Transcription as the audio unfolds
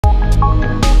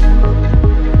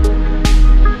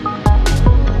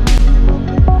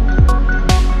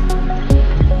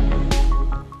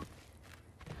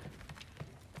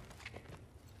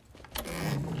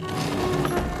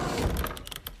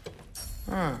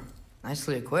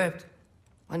Nicely equipped.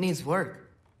 What needs work?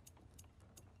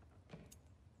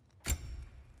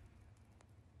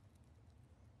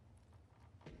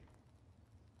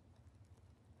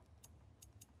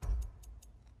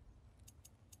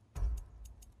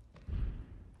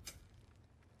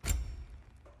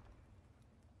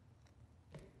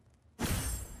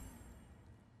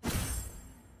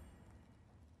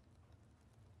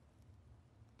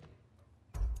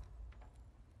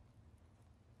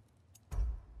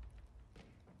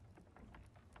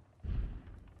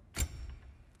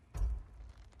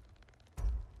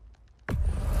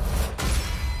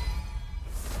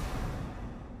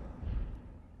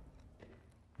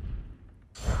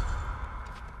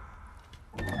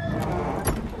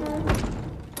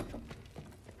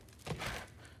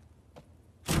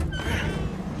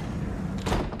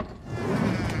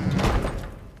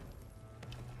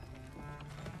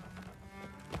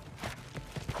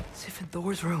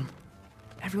 Thor's room.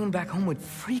 Everyone back home would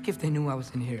freak if they knew I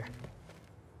was in here.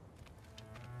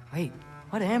 Wait,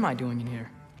 what am I doing in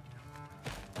here?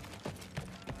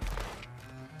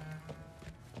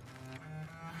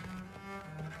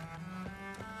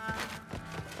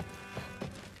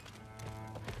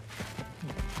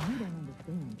 I don't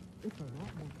understand. It's a lot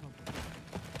more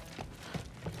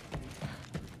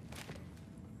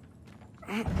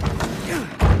complicated.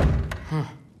 Huh.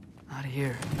 Out of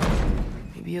here.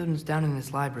 Maybe Odin's down in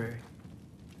this library.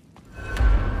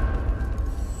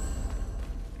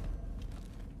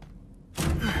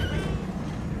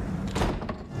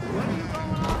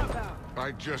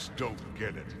 I just don't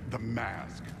get it. The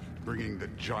mask. Bringing the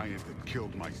giant that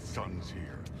killed my sons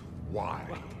here. Why?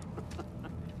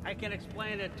 I can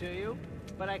explain it to you,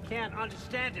 but I can't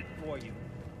understand it for you.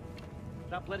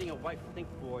 Stop letting your wife think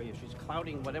for you. She's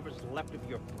clouding whatever's left of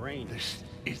your brain. This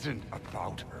isn't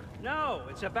about her. No,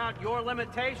 it's about your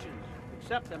limitations.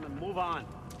 Accept them and move on.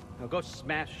 Now go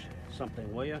smash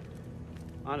something, will you?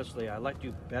 Honestly, I liked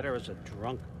you better as a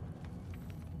drunk.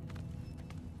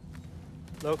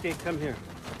 Loki, come here.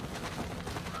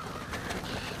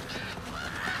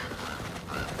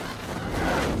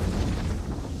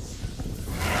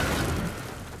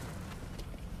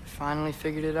 I finally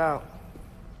figured it out.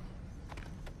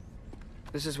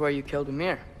 This is where you killed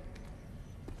Ymir,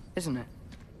 isn't it?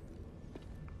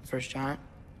 The first giant?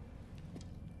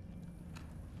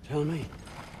 Tell me,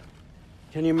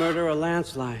 can you murder a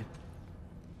landslide?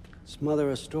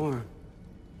 Smother a storm?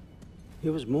 He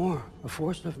was more, a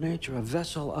force of nature, a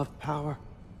vessel of power.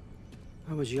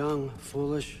 I was young,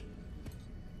 foolish,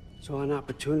 saw an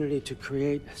opportunity to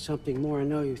create something more. I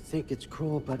know you think it's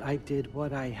cruel, but I did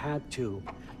what I had to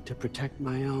protect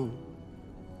my own.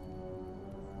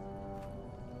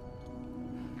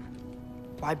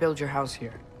 Why build your house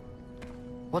here?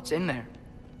 What's in there?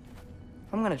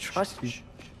 I'm gonna trust you.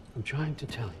 I'm trying to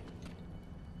tell you.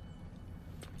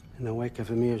 In the wake of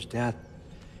Ymir's death,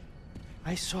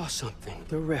 I saw something.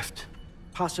 The rift.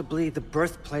 Possibly the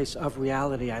birthplace of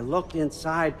reality. I looked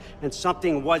inside, and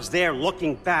something was there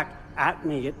looking back at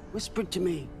me. It whispered to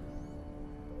me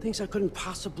things I couldn't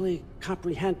possibly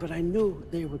comprehend, but I knew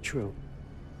they were true.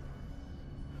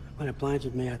 When it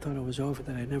blinded me, I thought it was over,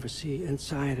 that I'd never see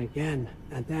inside again.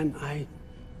 And then I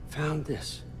found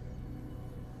this.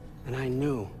 And I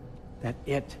knew that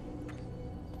it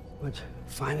would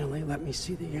finally let me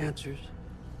see the answers.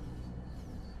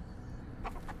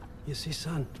 You see,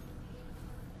 son,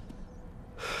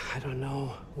 I don't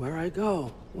know where I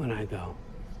go when I go.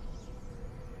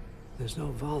 There's no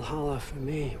Valhalla for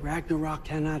me. Ragnarok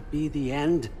cannot be the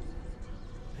end.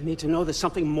 I need to know there's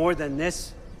something more than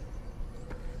this.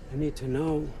 I need to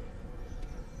know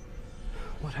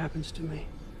what happens to me.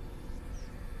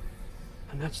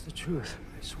 And that's the truth.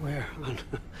 I swear on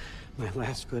my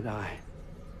last good eye.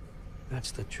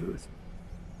 That's the truth.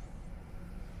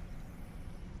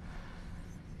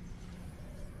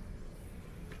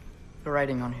 The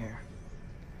writing on here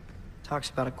talks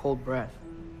about a cold breath.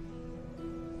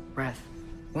 Breath.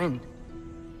 Wind.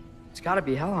 It's gotta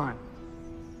be Helheim.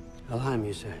 Helheim,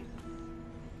 you say?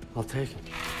 I'll take it.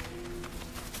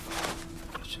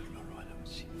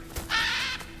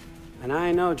 And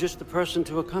I know just the person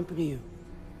to accompany you.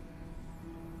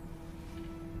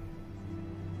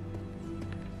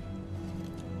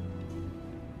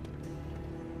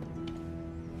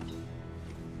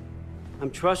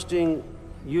 I'm trusting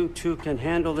you two can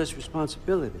handle this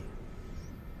responsibility.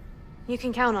 You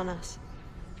can count on us.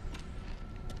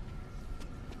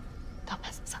 Don't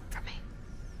mess this up for me.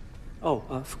 Oh,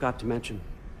 forgot to mention.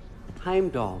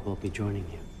 Heimdall will be joining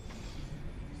you.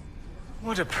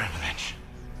 What a privilege.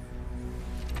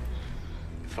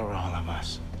 For all of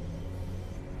us.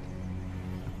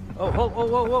 Oh, whoa, whoa,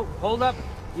 whoa, whoa. Hold up.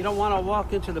 You don't want to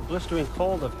walk into the blistering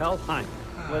cold of Helheim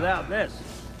without this.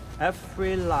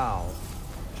 Every Lau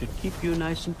should keep you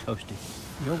nice and toasty.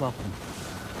 You're welcome.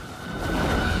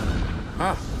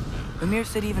 Huh. Ymir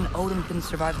said even Odin couldn't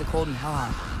survive the cold in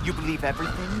Helheim. You believe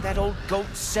everything that old goat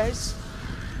says?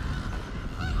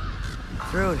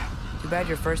 Thrud, too bad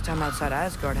your first time outside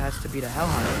Asgard has to be to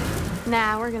Helheim.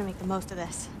 Nah, we're gonna make the most of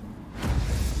this.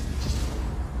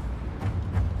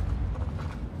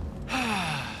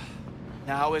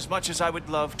 Now, as much as I would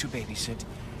love to babysit,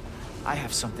 I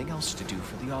have something else to do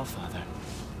for the Allfather.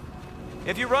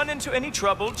 If you run into any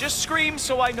trouble, just scream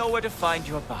so I know where to find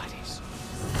your bodies.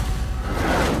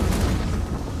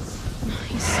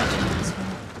 He's such an asshole.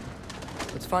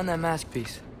 Let's find that mask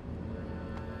piece.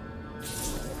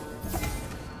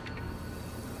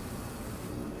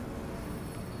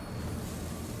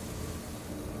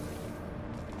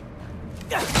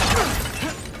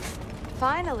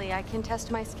 Finally, I can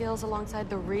test my skills alongside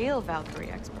the real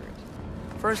Valkyrie expert.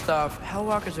 First off,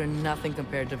 Hellwalkers are nothing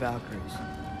compared to Valkyries.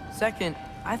 Second,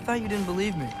 I thought you didn't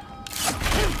believe me.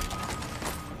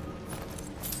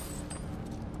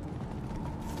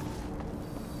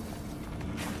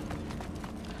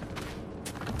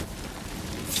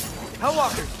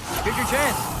 Hellwalkers, here's your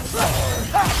chance.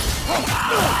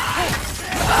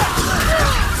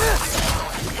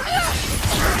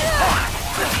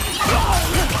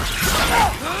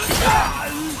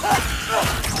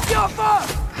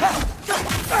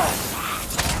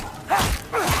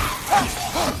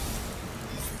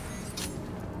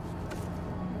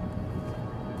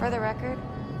 For the record,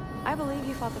 I believe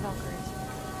you fought the Valkyries.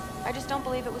 I just don't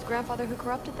believe it was Grandfather who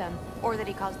corrupted them, or that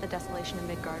he caused the desolation in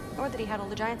Midgard, or that he had all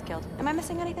the giants killed. Am I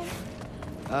missing anything?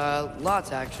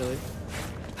 Lots actually.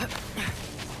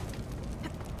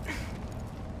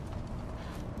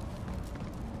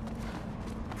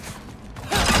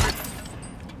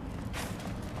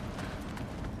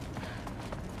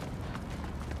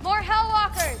 More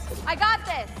Hellwalkers! I got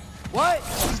this! What?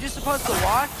 You're just supposed to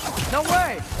watch? No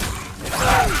way!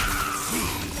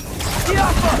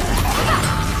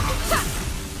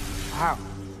 Wow,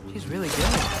 she's really good.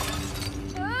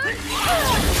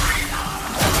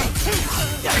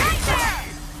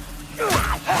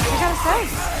 I gotta say,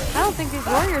 I don't think these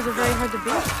warriors are very hard to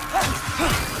beat.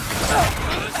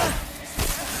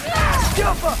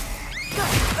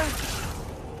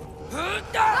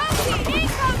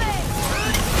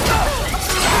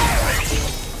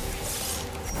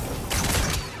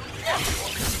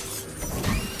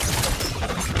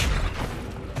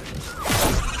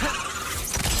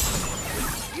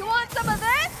 You want some of this?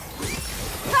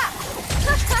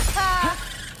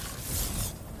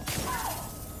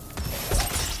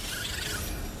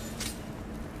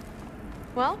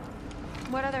 Well,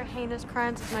 what other heinous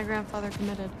crimes has my grandfather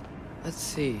committed? Let's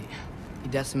see. He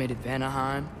decimated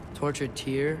Vanaheim, tortured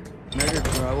Tyr, murdered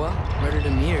Groa, murdered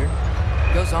Ymir.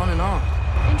 It goes on and on.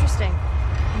 Interesting.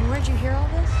 And where'd you hear all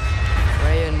this?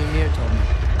 Freya and Mimir told me.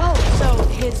 Oh, so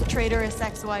his traitorous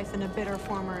ex-wife and a bitter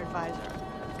former advisor.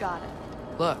 Got it.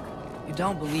 Look, you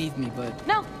don't believe me, but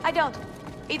No, I don't.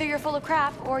 Either you're full of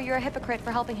crap, or you're a hypocrite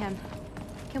for helping him.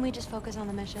 Can we just focus on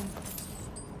the mission?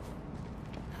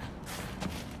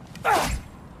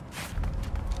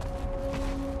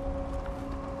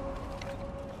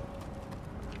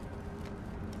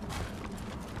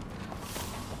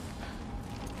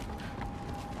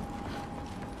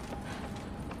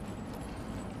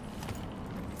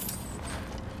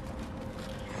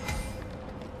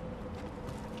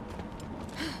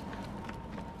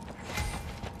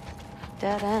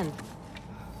 Dead end.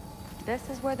 This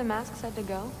is where the mask said to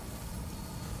go?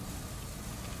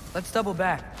 let's double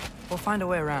back. We'll find a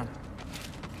way around.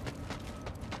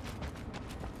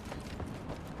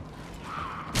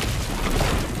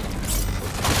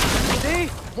 See?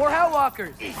 More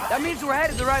Hellwalkers! That means we're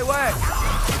headed the right way!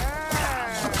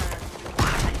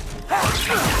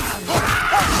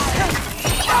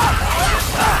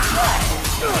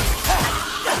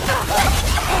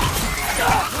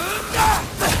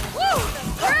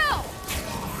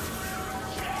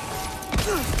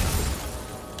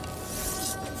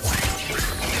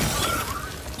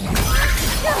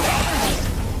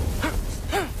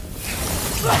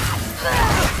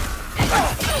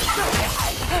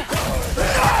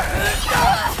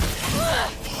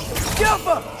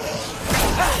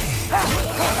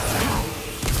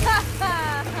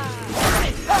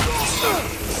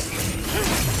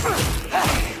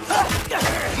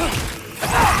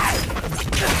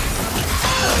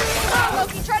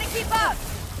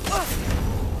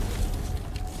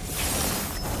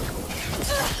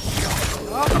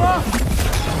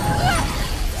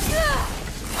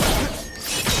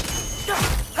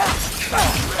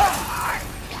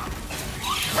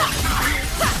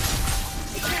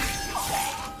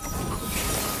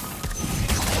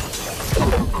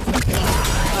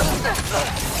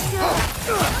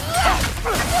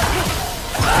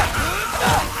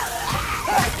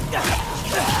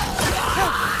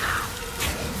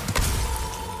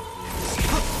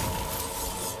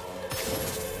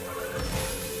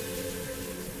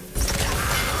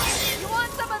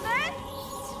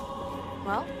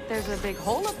 Well, there's a big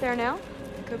hole up there now.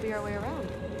 Could be our way around.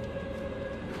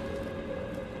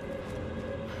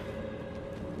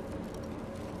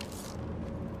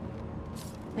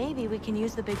 Maybe we can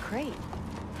use the big crate.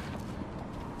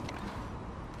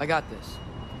 I got this.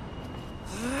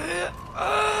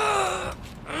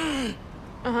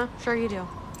 Uh-huh, sure you do.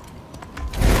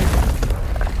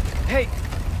 Hey,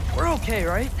 we're okay,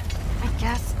 right? I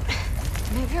guess.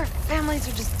 Maybe our families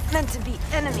are just meant to be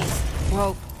enemies.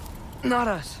 Well, not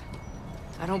us.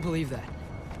 I don't believe that.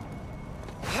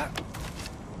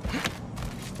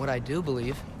 What I do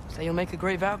believe is that you'll make a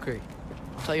great Valkyrie.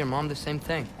 I'll tell your mom the same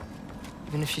thing,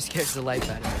 even if she scares the life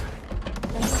out of me.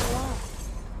 Thanks a lot.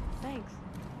 Thanks.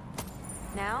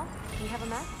 Now, we have a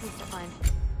masterpiece to find.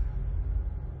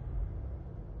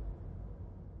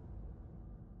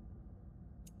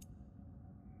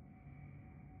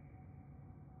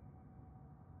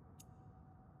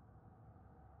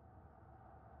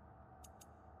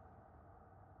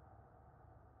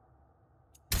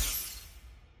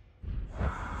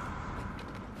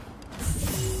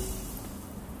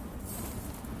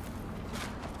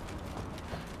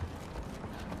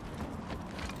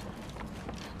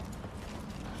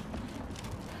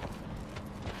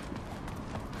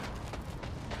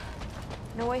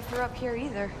 No way through up here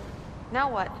either.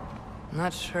 Now what? I'm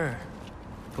not sure,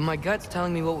 but my gut's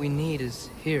telling me what we need is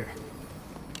here.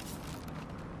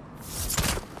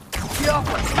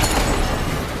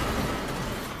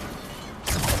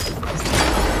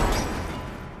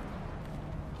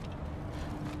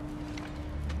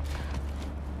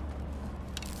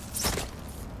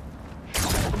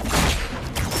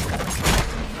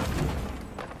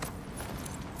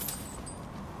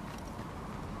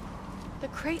 The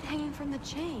crate hanging from the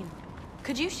chain.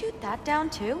 Could you shoot that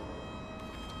down too?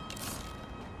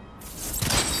 It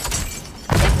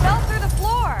fell through the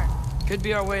floor! Could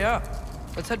be our way up.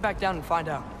 Let's head back down and find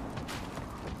out.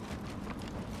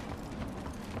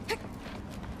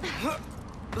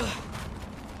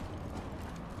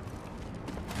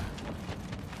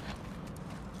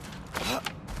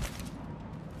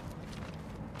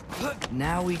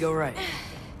 Now we go right.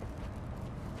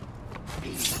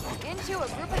 Into a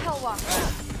group of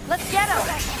Hellwalkers. Let's get them!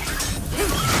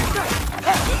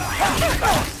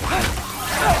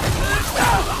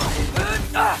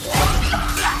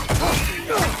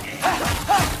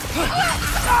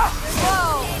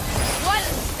 Whoa! What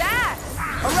is that?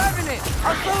 A revenant!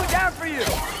 I'll slow it down for you!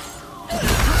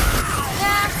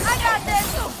 Nah, I got this!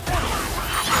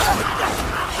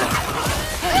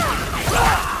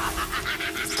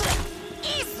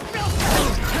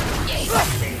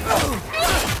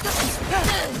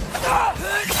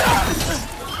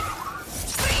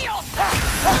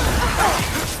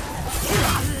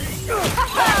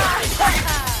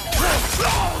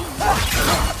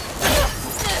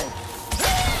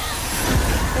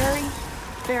 Very,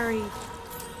 very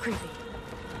creepy.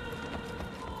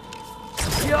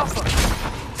 Looks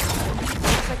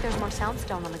like there's more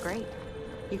soundstone on the grate.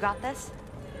 You got this?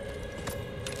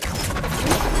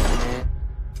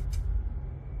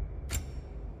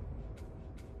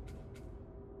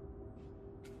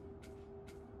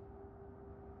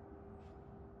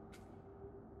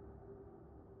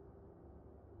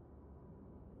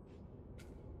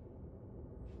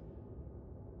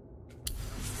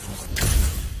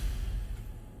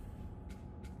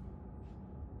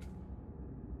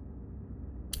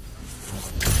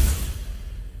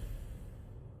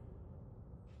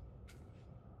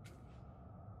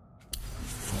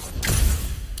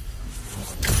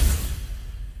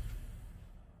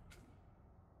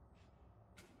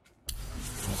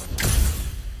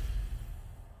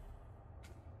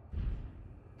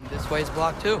 This way's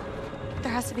blocked too.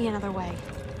 There has to be another way.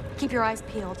 Keep your eyes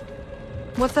peeled.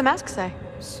 What's the mask say?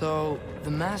 So,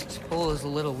 the mask's pull is a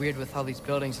little weird with all these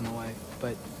buildings in the way,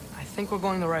 but I think we're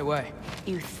going the right way.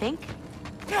 You think?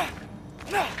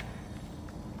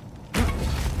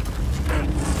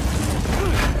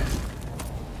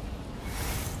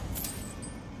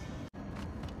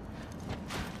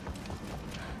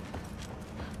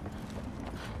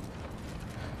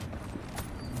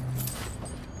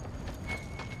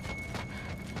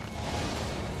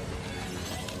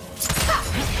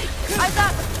 Eyes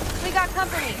up! We got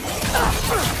company!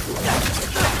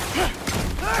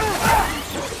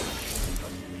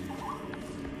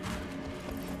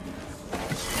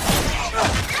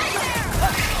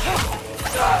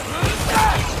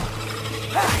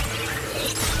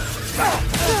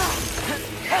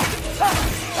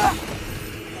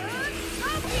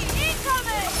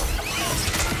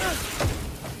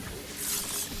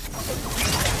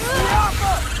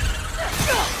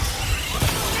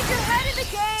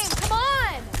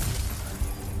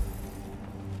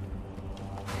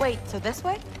 Wait, so this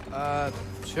way?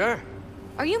 Sure.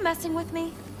 Are you messing with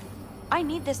me? I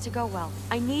need this to go well.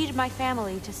 I need my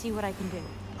family to see what I can do.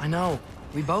 I know.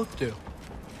 We both do.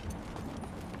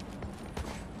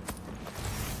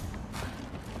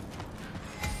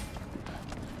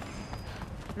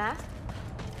 Mask?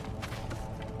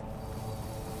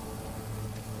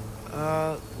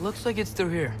 Looks like it's through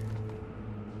here.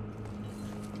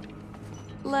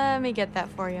 Let me get that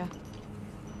for you.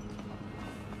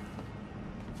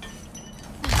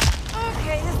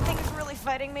 Okay, this thing is really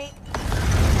fighting me.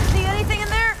 See anything in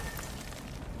there?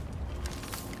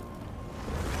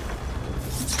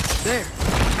 There.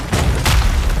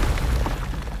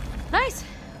 Nice!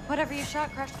 Whatever you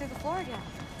shot crashed through the floor again.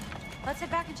 Let's head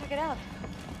back and check it out.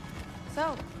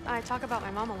 So, I talk about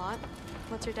my mom a lot.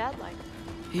 What's your dad like?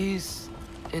 He's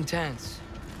intense.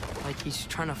 Like he's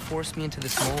trying to force me into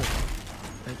this mold.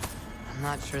 But I'm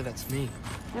not sure that's me.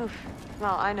 Oof.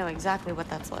 Well, I know exactly what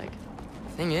that's like.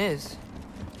 Thing is,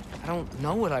 I don't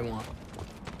know what I want.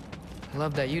 I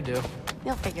love that you do.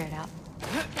 You'll figure it out.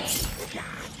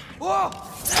 Whoa!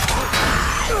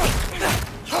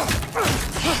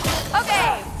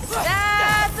 Okay,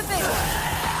 that's a big one.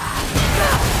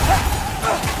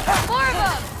 More of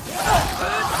them!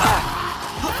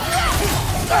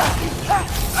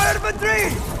 Urban 3!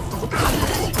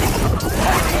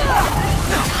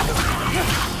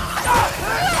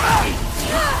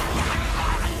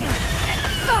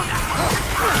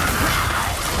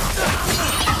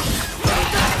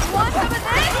 Want some of this?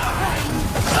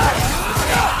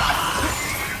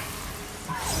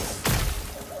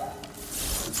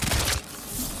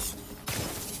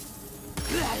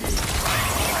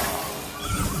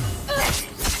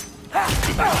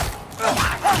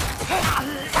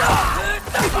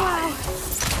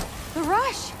 The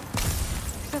rush!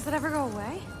 Does it ever go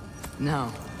away?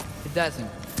 No, it doesn't.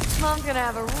 Mom's gonna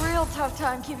have a real tough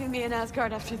time keeping me in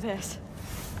Asgard after this.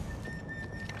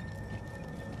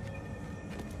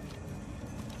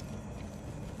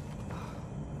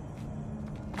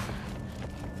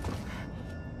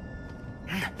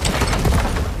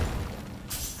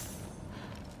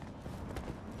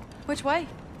 Which way?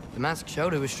 The mask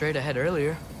showed it was straight ahead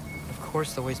earlier. Of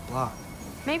course the way's blocked.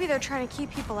 Maybe they're trying to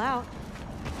keep people out.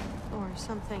 Or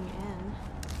something in.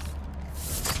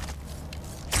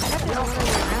 I bet there's another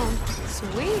way around.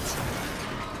 Sweet!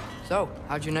 So,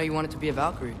 how'd you know you wanted to be a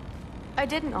Valkyrie? I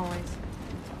didn't always.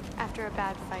 After a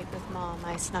bad fight with Mom,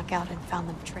 I snuck out and found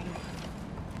them training.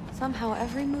 Somehow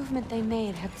every movement they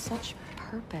made had such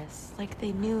purpose, like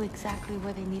they knew exactly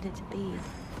where they needed to be.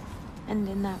 And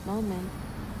in that moment,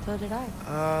 so did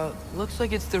I. Looks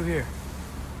like it's through here.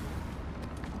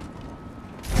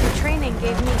 The training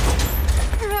gave me...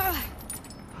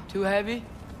 Too heavy?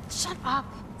 Shut up!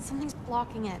 Something's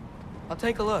blocking it. I'll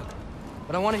take a look.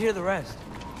 But I want to hear the rest.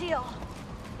 Deal.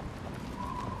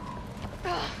 Too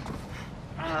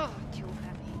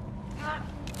heavy.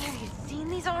 Have you seen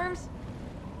these arms?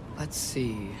 Let's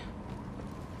see.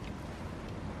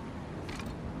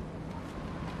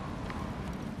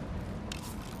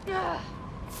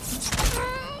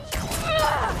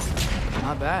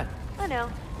 Not bad. I know.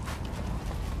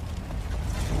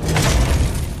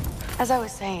 As I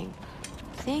was saying,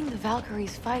 seeing the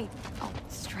Valkyries fight, oh,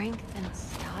 strength and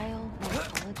style,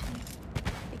 morphology,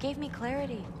 it gave me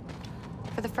clarity.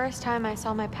 For the first time, I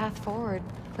saw my path forward,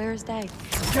 clear as day.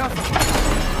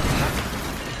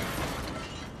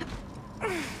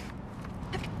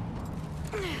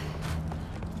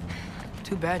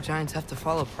 Too bad giants have to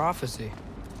follow prophecy.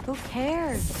 Who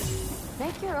cares?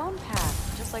 Make your own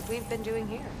path, just like we've been doing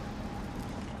here.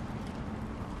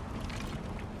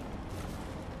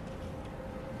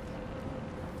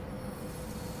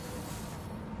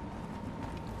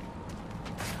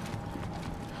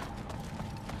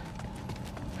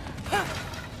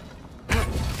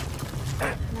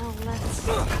 Now let's...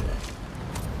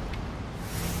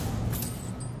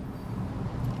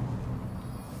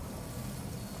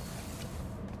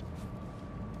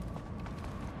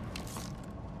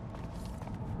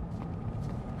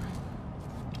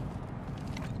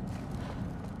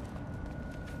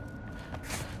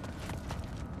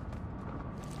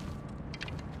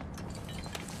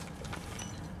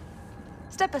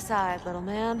 Step aside, little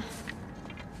man.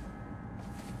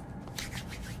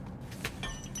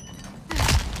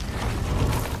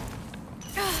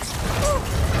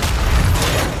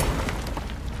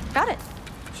 Got it.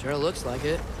 Sure looks like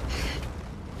it.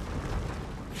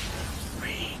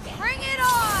 Bring it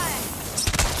on!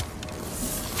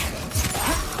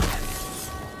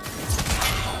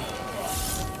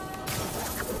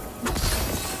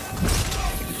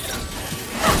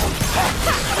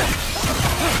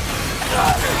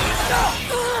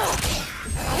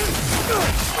 You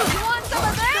want some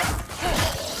of this?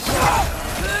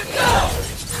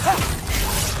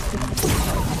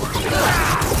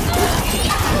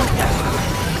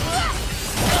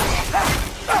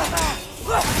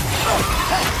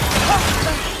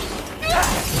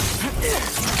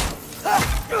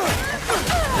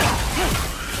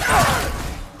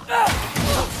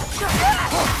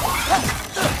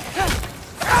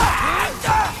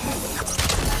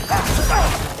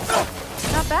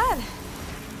 Not bad.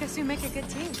 Guess you make a good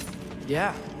team.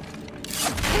 Yeah.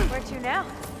 Where to now?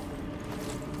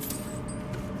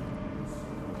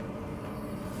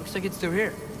 Looks like it's through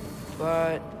here.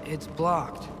 But it's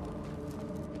blocked.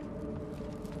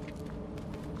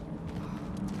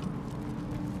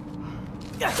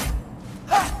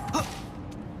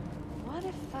 What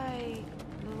if I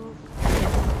move?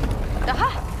 Aha!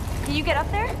 Can you get up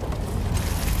there?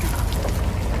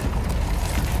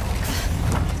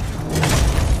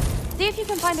 See if you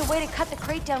can find a way to cut the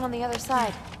crate down on the other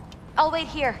side. I'll wait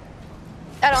here.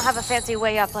 I don't have a fancy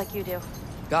way up like you do.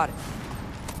 Got it.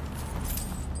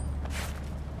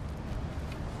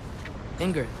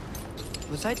 Ingrid,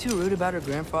 was I too rude about her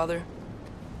grandfather?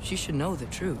 She should know the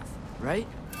truth, right?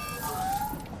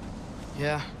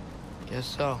 Yeah, guess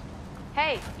so.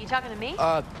 Hey, you talking to me?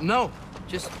 No.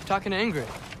 Just talking to Ingrid.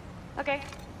 Okay.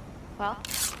 Well,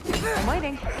 I'm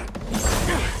waiting.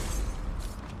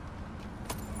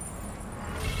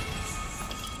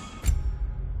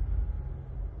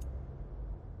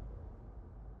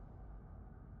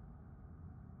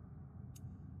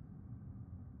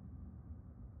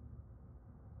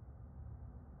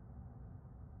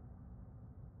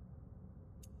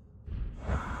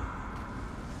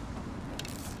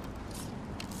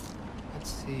 Let's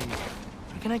see.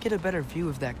 Where can I get a better view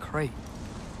of that crate?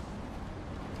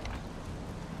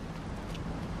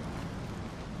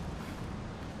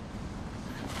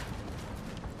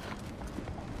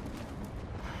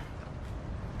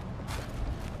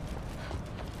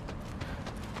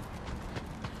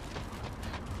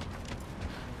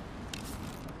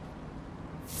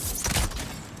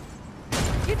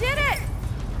 You did it!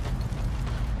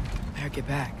 Better get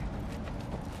back.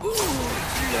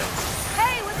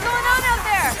 Hey, what's going on out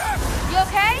there? You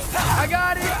okay? I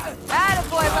got it!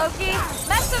 Attaboy, Loki.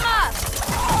 Mess him up!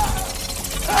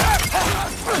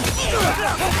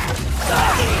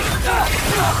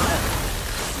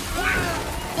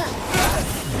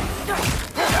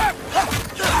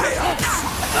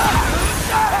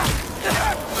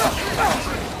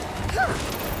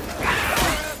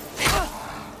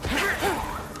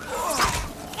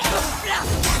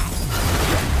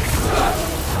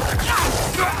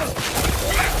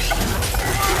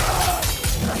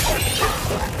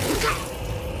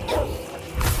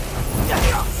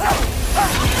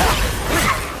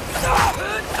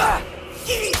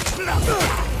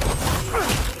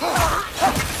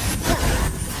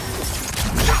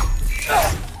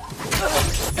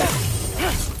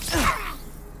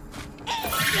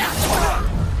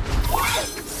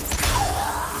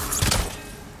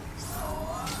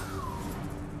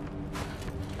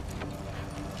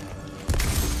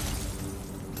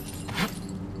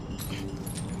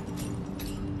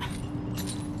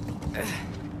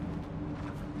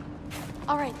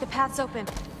 All right, the path's open.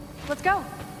 Let's go.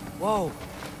 Whoa,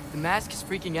 the mask is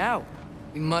freaking out.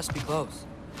 We must be close.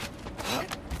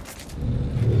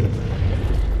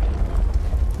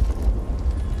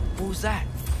 What was that?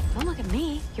 Don't look at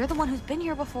me. You're the one who's been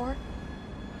here before.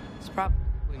 It's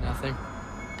probably nothing.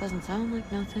 Doesn't sound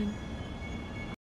like nothing.